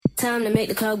Time to make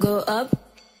the club go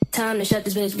up. Time to shut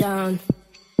this bitch down.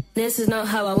 This is not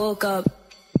how I woke up,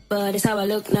 but it's how I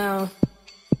look now.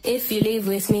 If you leave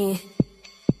with me,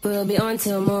 we'll be on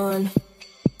till morn.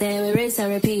 Then we rinse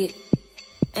and repeat.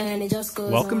 And it just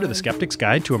goes Welcome on. to the Skeptic's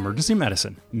Guide to Emergency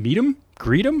Medicine. Meet 'em,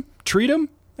 greet 'em, treat 'em,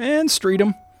 and street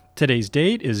 'em. Today's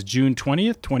date is June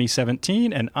 20th,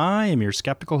 2017, and I am your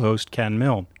skeptical host, Ken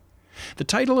Milne. The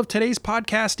title of today's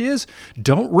podcast is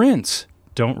Don't Rinse,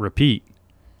 Don't Repeat.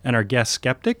 And our guest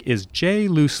skeptic is Jay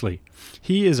Loosely.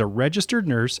 He is a registered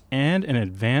nurse and an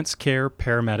advanced care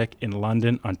paramedic in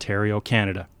London, Ontario,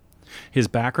 Canada. His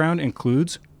background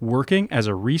includes working as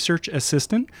a research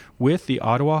assistant with the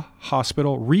Ottawa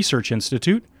Hospital Research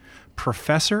Institute,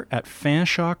 professor at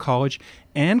Fanshawe College,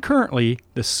 and currently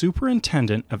the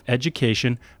superintendent of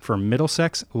education for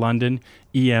Middlesex London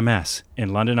EMS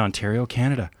in London, Ontario,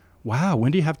 Canada. Wow,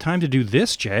 when do you have time to do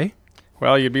this, Jay?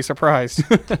 Well, you'd be surprised.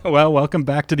 Well, welcome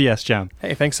back to the SGEM.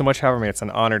 Hey, thanks so much for having me. It's an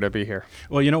honor to be here.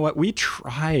 Well, you know what? We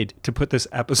tried to put this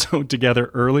episode together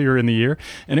earlier in the year,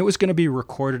 and it was going to be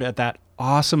recorded at that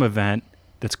awesome event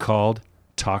that's called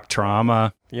Talk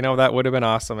Trauma. You know, that would have been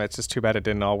awesome. It's just too bad it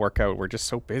didn't all work out. We're just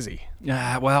so busy.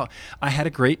 Yeah, well, I had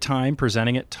a great time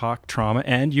presenting at Talk Trauma,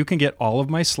 and you can get all of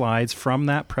my slides from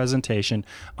that presentation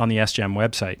on the SGEM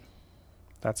website.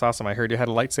 That's awesome. I heard you had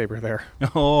a lightsaber there.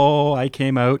 Oh, I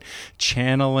came out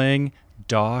channeling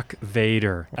Doc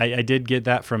Vader. I did get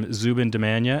that from Zubin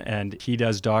Damania, and he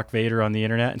does Doc Vader on the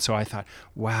internet. And so I thought,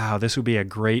 wow, this would be a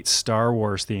great Star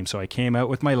Wars theme. So I came out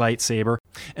with my lightsaber,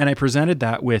 and I presented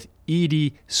that with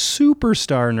ED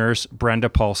superstar nurse Brenda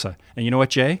Pulsa. And you know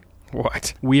what, Jay?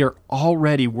 What? We are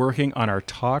already working on our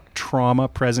Talk Trauma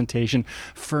presentation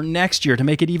for next year to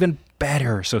make it even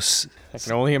better. So I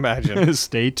can only imagine.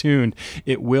 Stay tuned.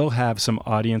 It will have some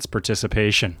audience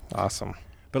participation. Awesome.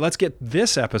 But let's get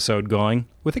this episode going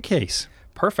with a case.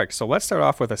 Perfect. So let's start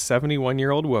off with a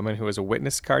 71-year-old woman who has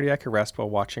witnessed cardiac arrest while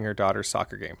watching her daughter's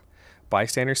soccer game.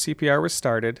 Bystander CPR was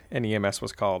started and EMS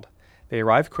was called. They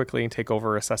arrive quickly and take over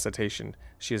resuscitation.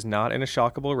 She is not in a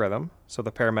shockable rhythm, so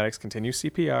the paramedics continue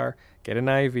CPR, get an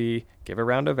IV, give a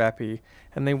round of epi,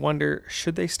 and they wonder,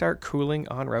 should they start cooling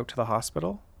en route to the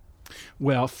hospital?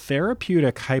 Well,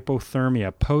 therapeutic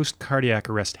hypothermia post-cardiac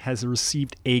arrest has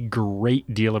received a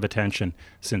great deal of attention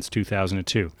since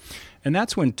 2002. And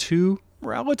that's when two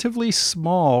relatively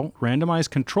small randomized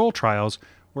control trials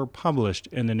were published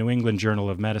in the New England Journal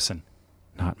of Medicine.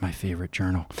 Not my favorite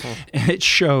journal. And it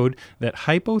showed that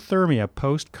hypothermia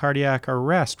post-cardiac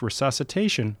arrest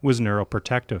resuscitation was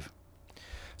neuroprotective.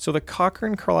 So the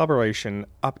Cochrane collaboration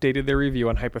updated their review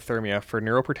on hypothermia for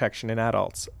neuroprotection in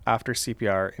adults after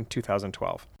CPR in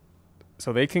 2012.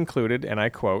 So they concluded, and I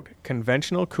quote,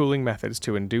 conventional cooling methods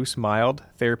to induce mild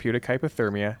therapeutic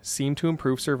hypothermia seem to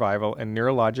improve survival and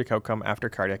neurologic outcome after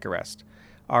cardiac arrest.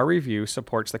 Our review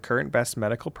supports the current best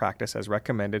medical practice as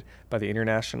recommended by the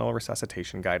International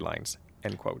Resuscitation Guidelines,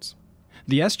 end quotes.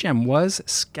 The SGEM was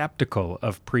skeptical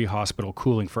of pre-hospital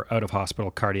cooling for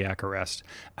out-of-hospital cardiac arrest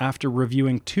after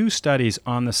reviewing two studies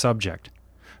on the subject.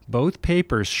 Both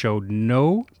papers showed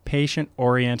no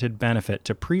patient-oriented benefit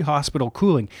to pre-hospital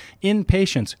cooling in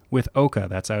patients with OCA,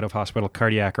 that's out-of-hospital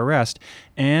cardiac arrest,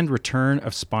 and return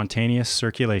of spontaneous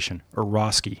circulation, or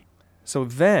ROSCE. So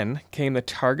then came the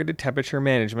Targeted Temperature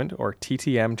Management, or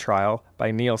TTM, trial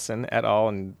by Nielsen et al.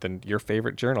 In your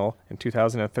favorite journal in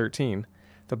 2013.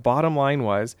 The bottom line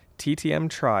was, TTM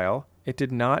trial, it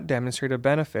did not demonstrate a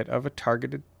benefit of a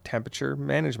targeted temperature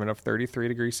management of 33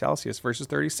 degrees Celsius versus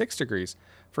 36 degrees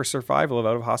for survival of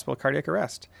out-of-hospital cardiac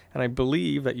arrest. And I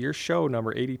believe that your show,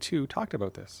 number 82, talked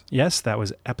about this. Yes, that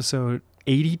was episode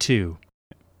 82.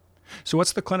 So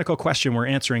what's the clinical question we're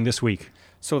answering this week?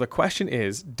 So the question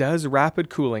is, does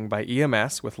rapid cooling by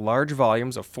EMS with large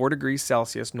volumes of 4 degrees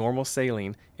Celsius normal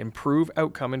saline improve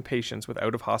outcome in patients with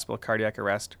out-of-hospital cardiac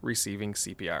arrest receiving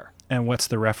CPR? And what's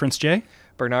the reference, Jay?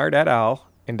 Bernard et al.,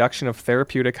 induction of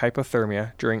therapeutic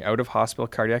hypothermia during out-of-hospital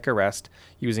cardiac arrest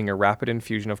using a rapid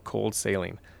infusion of cold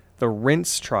saline. The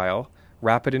RINSE trial,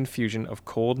 rapid infusion of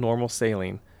cold normal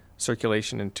saline,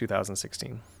 circulation in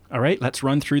 2016. All right, let's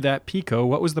run through that PICO.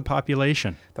 What was the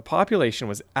population? The population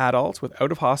was adults with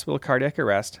out-of-hospital cardiac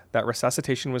arrest that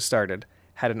resuscitation was started,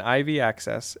 had an IV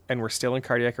access, and were still in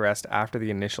cardiac arrest after the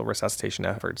initial resuscitation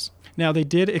efforts. Now, they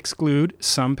did exclude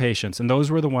some patients, and those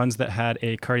were the ones that had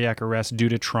a cardiac arrest due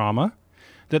to trauma,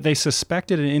 that they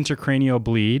suspected an intracranial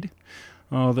bleed,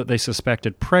 that they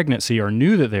suspected pregnancy or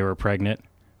knew that they were pregnant.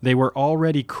 They were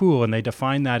already cool, and they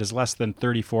defined that as less than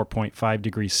 34.5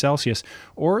 degrees Celsius,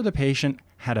 or the patient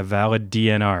had a valid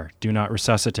DNR, do not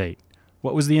resuscitate.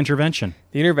 What was the intervention?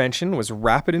 The intervention was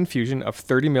rapid infusion of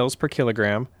 30 mils per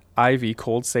kilogram IV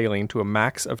cold saline to a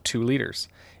max of 2 liters.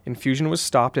 Infusion was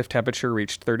stopped if temperature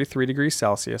reached 33 degrees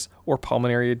Celsius or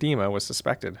pulmonary edema was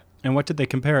suspected. And what did they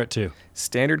compare it to?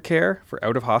 Standard care for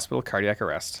out-of-hospital cardiac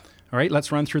arrest. All right,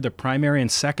 let's run through the primary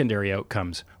and secondary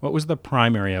outcomes. What was the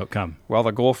primary outcome? Well,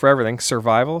 the goal for everything,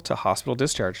 survival to hospital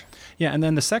discharge. Yeah, and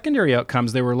then the secondary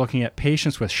outcomes, they were looking at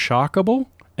patients with shockable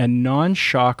and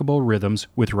non-shockable rhythms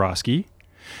with Roski.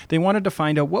 They wanted to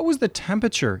find out what was the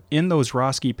temperature in those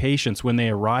Roski patients when they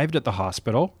arrived at the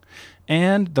hospital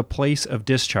and the place of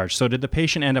discharge. So did the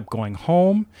patient end up going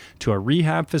home, to a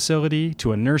rehab facility,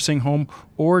 to a nursing home,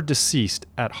 or deceased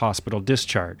at hospital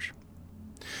discharge?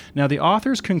 Now, the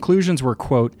author's conclusions were,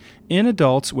 quote, in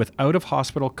adults with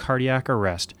out-of-hospital cardiac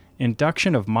arrest,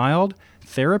 induction of mild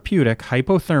therapeutic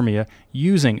hypothermia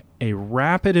using a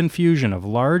rapid infusion of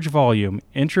large volume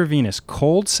intravenous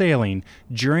cold saline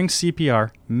during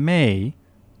CPR may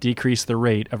decrease the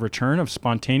rate of return of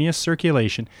spontaneous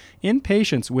circulation in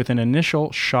patients with an initial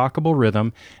shockable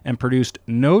rhythm and produced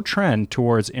no trend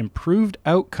towards improved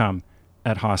outcome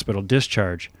at hospital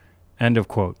discharge. End of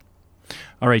quote.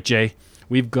 All right, Jay.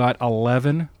 We've got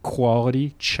 11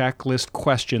 quality checklist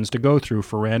questions to go through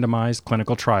for randomized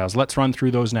clinical trials. Let's run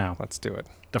through those now. Let's do it.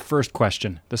 The first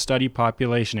question, the study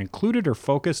population included or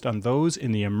focused on those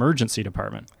in the emergency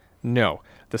department? No.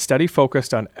 The study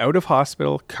focused on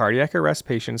out-of-hospital cardiac arrest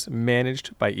patients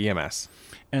managed by EMS.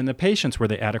 And the patients, were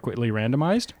they adequately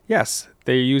randomized? Yes,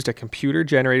 they used a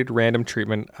computer-generated random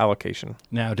treatment allocation.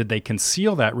 Now, did they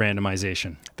conceal that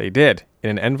randomization? They did, in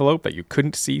an envelope that you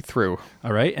couldn't see through.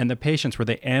 All right, and the patients, were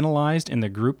they analyzed in the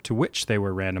group to which they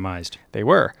were randomized? They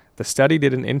were. The study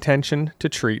did an intention to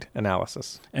treat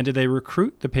analysis. And did they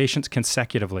recruit the patients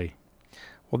consecutively?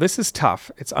 Well, this is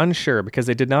tough. It's unsure because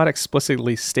they did not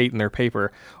explicitly state in their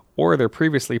paper or their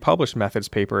previously published methods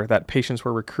paper that patients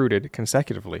were recruited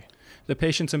consecutively. The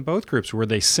patients in both groups, were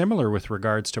they similar with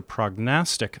regards to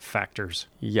prognostic factors?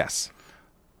 Yes.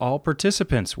 All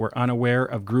participants were unaware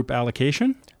of group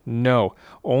allocation? No.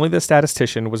 Only the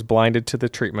statistician was blinded to the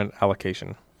treatment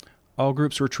allocation. All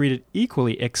groups were treated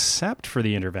equally except for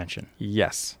the intervention?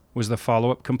 Yes. Was the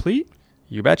follow-up complete?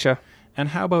 You betcha. And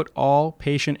how about all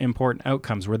patient-important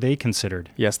outcomes? Were they considered?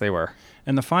 Yes, they were.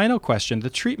 And the final question, the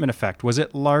treatment effect, was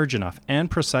it large enough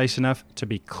and precise enough to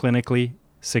be clinically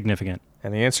significant?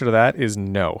 And the answer to that is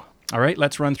no. All right,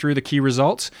 let's run through the key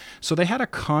results. So they had a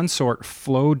consort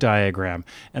flow diagram,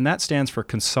 and that stands for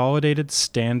Consolidated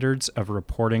Standards of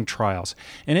Reporting Trials.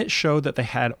 And it showed that they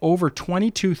had over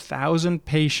 22,000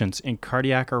 patients in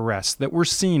cardiac arrest that were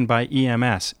seen by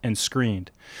EMS and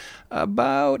screened.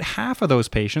 About half of those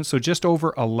patients, so just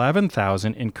over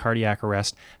 11,000 in cardiac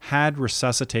arrest, had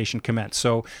resuscitation commenced.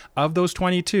 So of those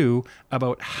 22,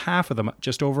 about half of them,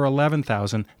 just over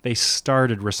 11,000, they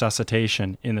started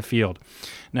resuscitation in the field.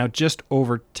 Now, just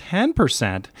over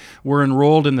 10% were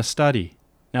enrolled in the study.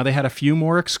 Now, they had a few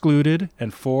more excluded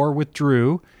and 4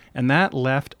 withdrew, and that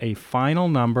left a final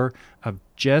number of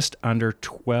just under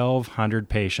 1,200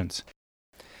 patients.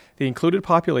 The included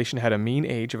population had a mean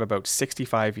age of about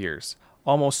 65 years,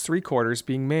 almost 3/4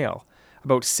 being male.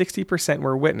 About 60%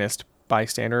 were witnessed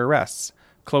bystander arrests.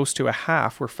 Close to a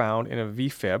half were found in a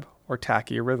VFib or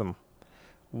tachyrhythm.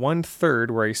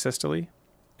 1/3 were asystole,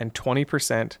 and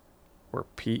 20% were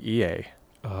PEA.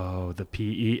 Oh, the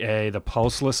PEA, the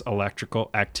pulseless electrical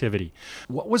activity.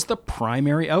 What was the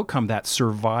primary outcome, that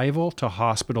survival to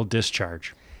hospital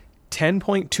discharge?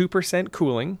 10.2%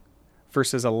 cooling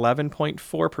versus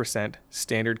 11.4%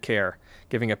 standard care,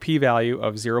 giving a p-value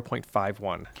of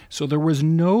 0.51. So there was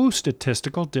no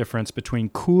statistical difference between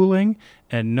cooling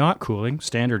and not cooling,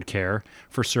 standard care,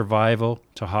 for survival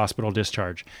to hospital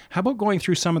discharge. How about going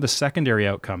through some of the secondary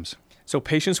outcomes? So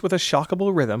patients with a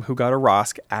shockable rhythm who got a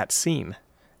ROSC at scene,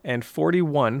 and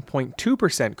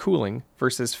 41.2% cooling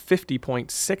versus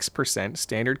 50.6%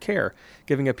 standard care,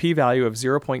 giving a p-value of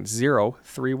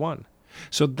 0.031.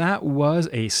 So that was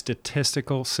a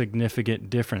statistical significant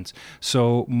difference.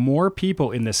 So more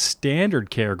people in the standard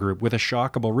care group with a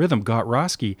shockable rhythm got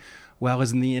Roski, while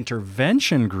as in the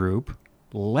intervention group,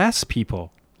 less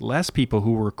people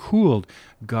who were cooled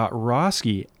got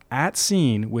Roski at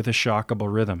scene with a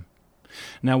shockable rhythm.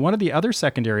 Now, one of the other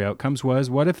secondary outcomes was,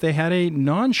 what if they had a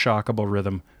non-shockable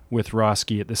rhythm with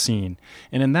Roski at the scene?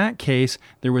 And in that case,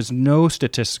 there was no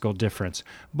statistical difference.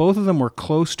 Both of them were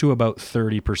close to about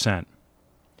 30%.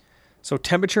 So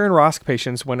temperature in ROSC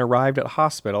patients when arrived at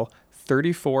hospital,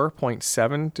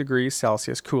 34.7 degrees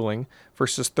Celsius cooling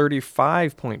versus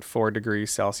 35.4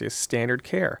 degrees Celsius standard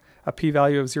care, a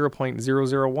p-value of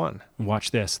 0.001.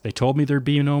 Watch this. They told me there'd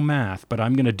be no math, but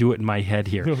I'm going to do it in my head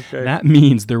here. Okay. That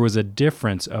means there was a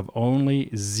difference of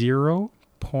only 0.001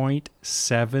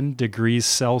 0.7 degrees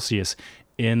Celsius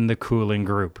in the cooling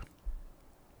group.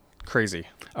 Crazy.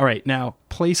 All right, now,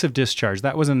 place of discharge.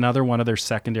 That was another one of their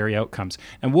secondary outcomes.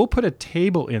 And we'll put a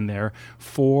table in there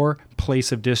for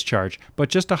place of discharge. But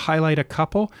just to highlight a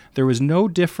couple, there was no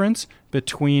difference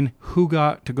between who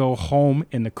got to go home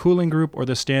in the cooling group or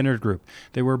the standard group.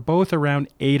 They were both around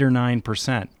 8 or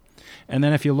 9%. And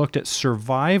then if you looked at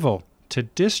survival to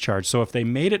discharge, so if they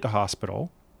made it to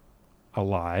hospital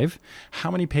alive,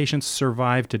 how many patients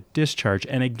survived to discharge?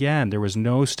 And again, there was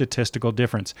no statistical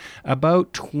difference,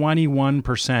 about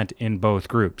 21% in both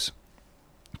groups.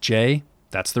 Jay,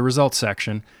 that's the results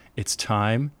section. It's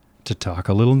time to talk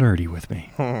a little nerdy with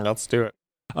me. Let's do it.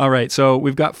 All right, so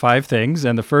we've got 5 things,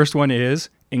 and the first one is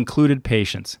included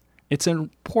patients. It's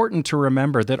important to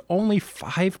remember that only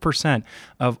 5%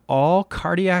 of all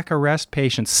cardiac arrest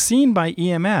patients seen by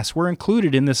EMS were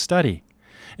included in this study.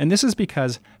 And this is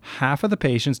because half of the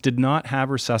patients did not have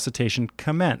resuscitation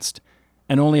commenced,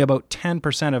 and only about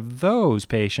 10% of those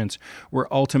patients were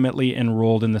ultimately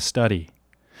enrolled in the study.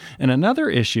 And another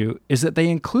issue is that they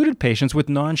included patients with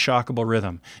non-shockable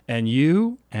rhythm. And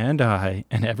you and I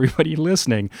and everybody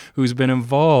listening who's been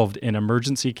involved in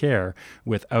emergency care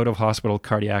with out-of-hospital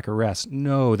cardiac arrest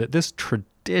know that this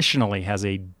traditionally has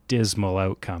a dismal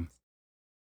outcome.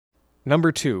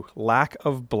 Number 2, lack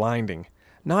of blinding.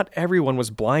 Not everyone was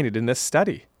blinded in this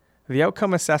study. The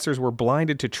outcome assessors were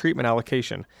blinded to treatment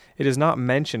allocation. It is not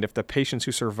mentioned if the patients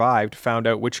who survived found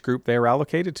out which group they were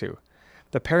allocated to.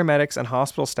 The paramedics and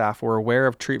hospital staff were aware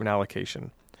of treatment allocation.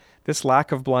 This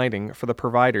lack of blinding for the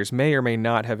providers may or may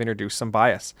not have introduced some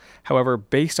bias. However,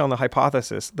 based on the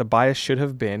hypothesis, the bias should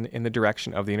have been in the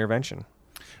direction of the intervention.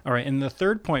 All right, and the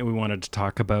third point we wanted to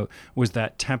talk about was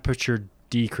that temperature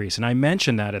decrease, and I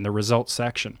mentioned that in the results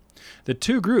section. The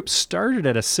two groups started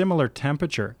at a similar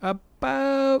temperature,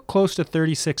 about close to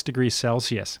 36 degrees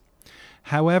Celsius.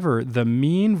 However, the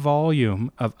mean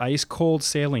volume of ice-cold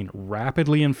saline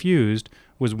rapidly infused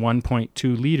was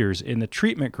 1.2 liters in the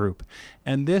treatment group,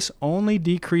 and this only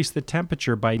decreased the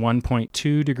temperature by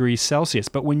 1.2 degrees Celsius.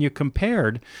 But when you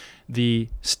compared the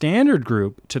standard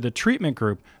group to the treatment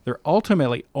group, there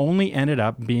ultimately only ended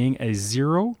up being a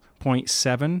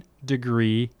 0.7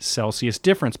 degree Celsius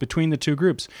difference between the two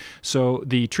groups. So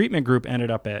the treatment group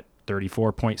ended up at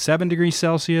 34.7 degrees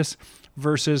Celsius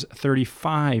versus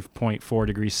 35.4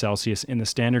 degrees Celsius in the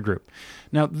standard group.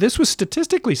 Now, this was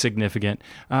statistically significant,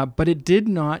 but it did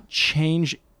not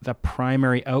change the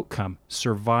primary outcome,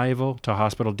 survival to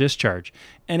hospital discharge.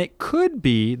 And it could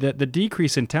be that the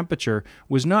decrease in temperature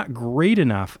was not great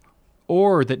enough,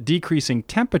 or that decreasing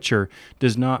temperature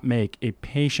does not make a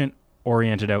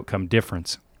patient-oriented outcome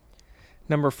difference.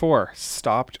 Number 4,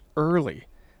 stopped early.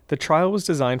 The trial was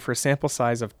designed for a sample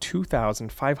size of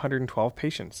 2,512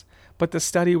 patients, but the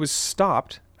study was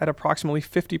stopped at approximately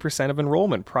 50% of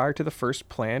enrollment prior to the first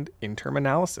planned interim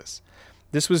analysis.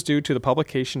 This was due to the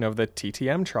publication of the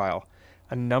TTM trial.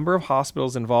 A number of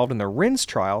hospitals involved in the RINS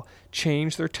trial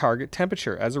changed their target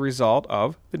temperature as a result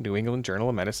of the New England Journal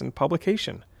of Medicine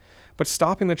publication. But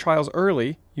stopping the trials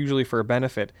early, usually for a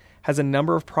benefit, has a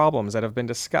number of problems that have been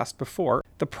discussed before.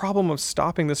 The problem of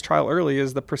stopping this trial early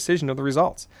is the precision of the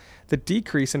results. The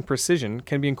decrease in precision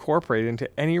can be incorporated into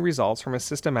any results from a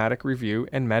systematic review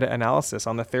and meta-analysis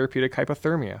on the therapeutic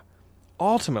hypothermia.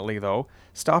 Ultimately, though,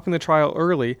 stopping the trial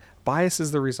early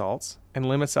biases the results and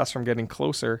limits us from getting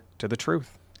closer to the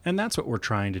truth. And that's what we're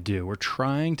trying to do. We're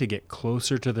trying to get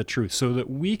closer to the truth so that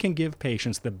we can give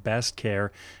patients the best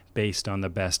care based on the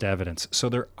best evidence. So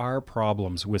there are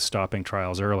problems with stopping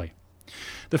trials early.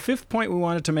 The fifth point we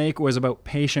wanted to make was about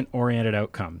patient-oriented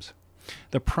outcomes.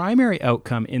 The primary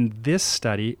outcome in this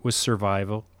study was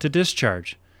survival to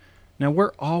discharge. Now,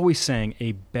 we're always saying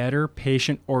a better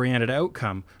patient-oriented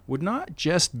outcome would not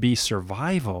just be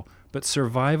survival, but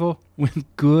survival with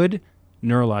good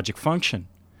neurologic function.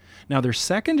 Now, their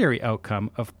secondary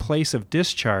outcome of place of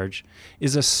discharge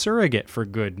is a surrogate for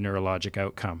good neurologic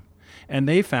outcome, and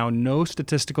they found no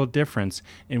statistical difference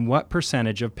in what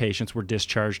percentage of patients were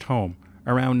discharged home,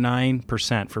 around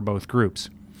 9% for both groups.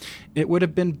 It would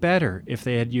have been better if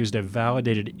they had used a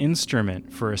validated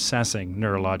instrument for assessing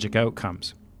neurologic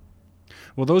outcomes.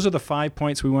 Well, those are the 5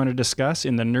 points we want to discuss.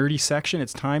 In the nerdy section,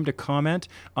 it's time to comment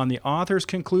on the author's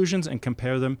conclusions and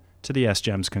compare them to the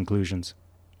SGEM's conclusions.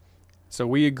 So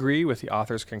we agree with the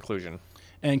author's conclusion.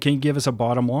 And can you give us a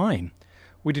bottom line?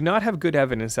 We do not have good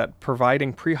evidence that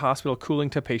providing pre-hospital cooling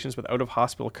to patients with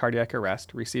out-of-hospital cardiac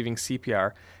arrest receiving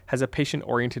CPR has a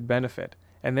patient-oriented benefit,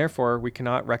 and therefore we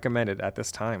cannot recommend it at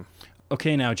this time.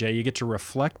 Okay, now, Jay, you get to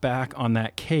reflect back on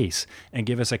that case and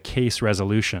give us a case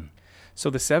resolution. So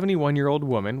the 71-year-old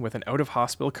woman with an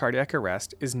out-of-hospital cardiac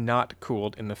arrest is not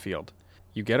cooled in the field.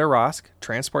 You get a ROSC,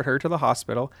 transport her to the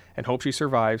hospital, and hope she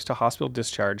survives to hospital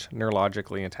discharge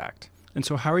neurologically intact. And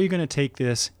so how are you going to take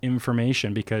this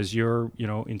information, because you're,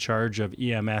 in charge of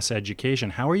EMS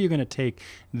education? How are you going to take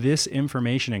this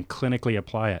information and clinically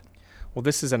apply it? Well,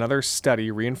 this is another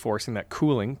study reinforcing that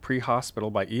cooling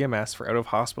pre-hospital by EMS for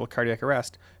out-of-hospital cardiac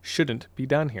arrest shouldn't be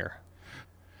done here.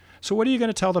 So what are you going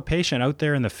to tell the patient out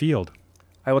there in the field?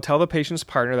 I will tell the patient's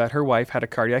partner that her wife had a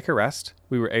cardiac arrest.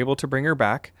 We were able to bring her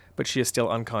back, but she is still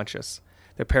unconscious.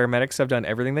 The paramedics have done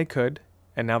everything they could,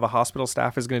 and now the hospital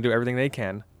staff is going to do everything they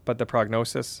can, but the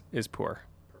prognosis is poor.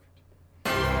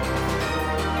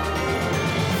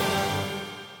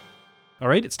 All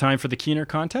right, it's time for the Keener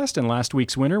contest, and last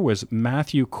week's winner was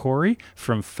Matthew Corey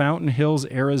from Fountain Hills,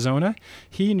 Arizona.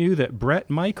 He knew that Bret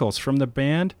Michaels from the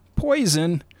band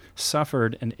Poison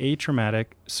suffered an atraumatic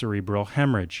cerebral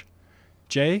hemorrhage.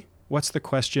 Jay, what's the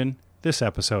question this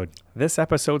episode? This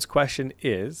episode's question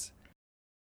is,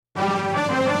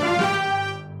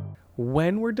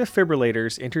 when were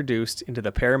defibrillators introduced into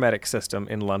the paramedic system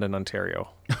in London, Ontario?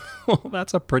 Well,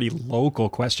 that's a pretty local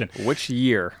question. Which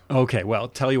year? Okay, well,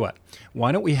 tell you what.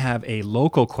 Why don't we have a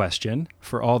local question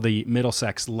for all the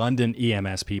Middlesex London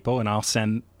EMS people, and I'll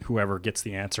send whoever gets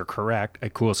the answer correct a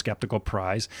cool skeptical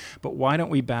prize. But why don't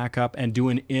we back up and do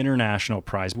an international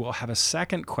prize? We'll have a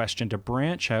second question to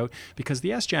branch out, because the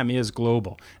SGEM is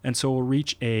global, and so we'll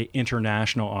reach a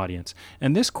international audience.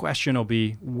 And this question will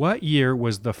be, what year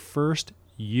was the first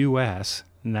U.S.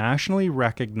 nationally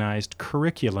recognized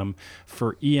curriculum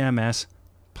for EMS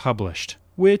published,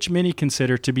 which many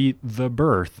consider to be the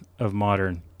birth of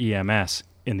modern EMS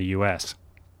in the U.S.?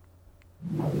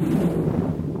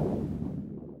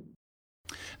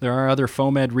 There are other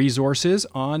FOAMed resources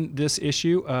on this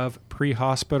issue of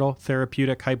pre-hospital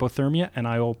therapeutic hypothermia, and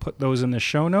I will put those in the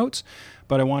show notes.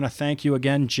 But I want to thank you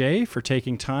again, Jay, for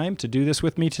taking time to do this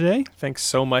with me today. Thanks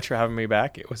so much for having me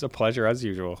back. It was a pleasure as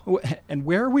usual. And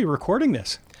where are we recording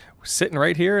this? We're sitting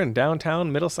right here in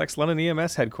downtown Middlesex London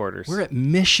EMS headquarters. We're at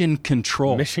Mission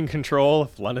Control. Mission Control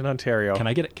of London, Ontario. Can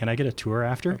I get a tour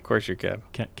after? Of course you can.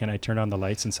 Can I turn on the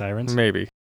lights and sirens? Maybe.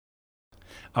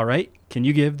 All right. Can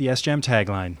you give the SGEM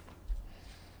tagline?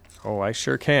 Oh, I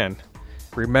sure can.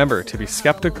 Remember to be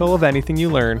skeptical of anything you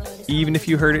learn, even if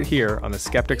you heard it here on the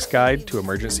Skeptic's Guide to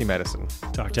Emergency Medicine.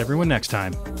 Talk to everyone next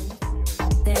time.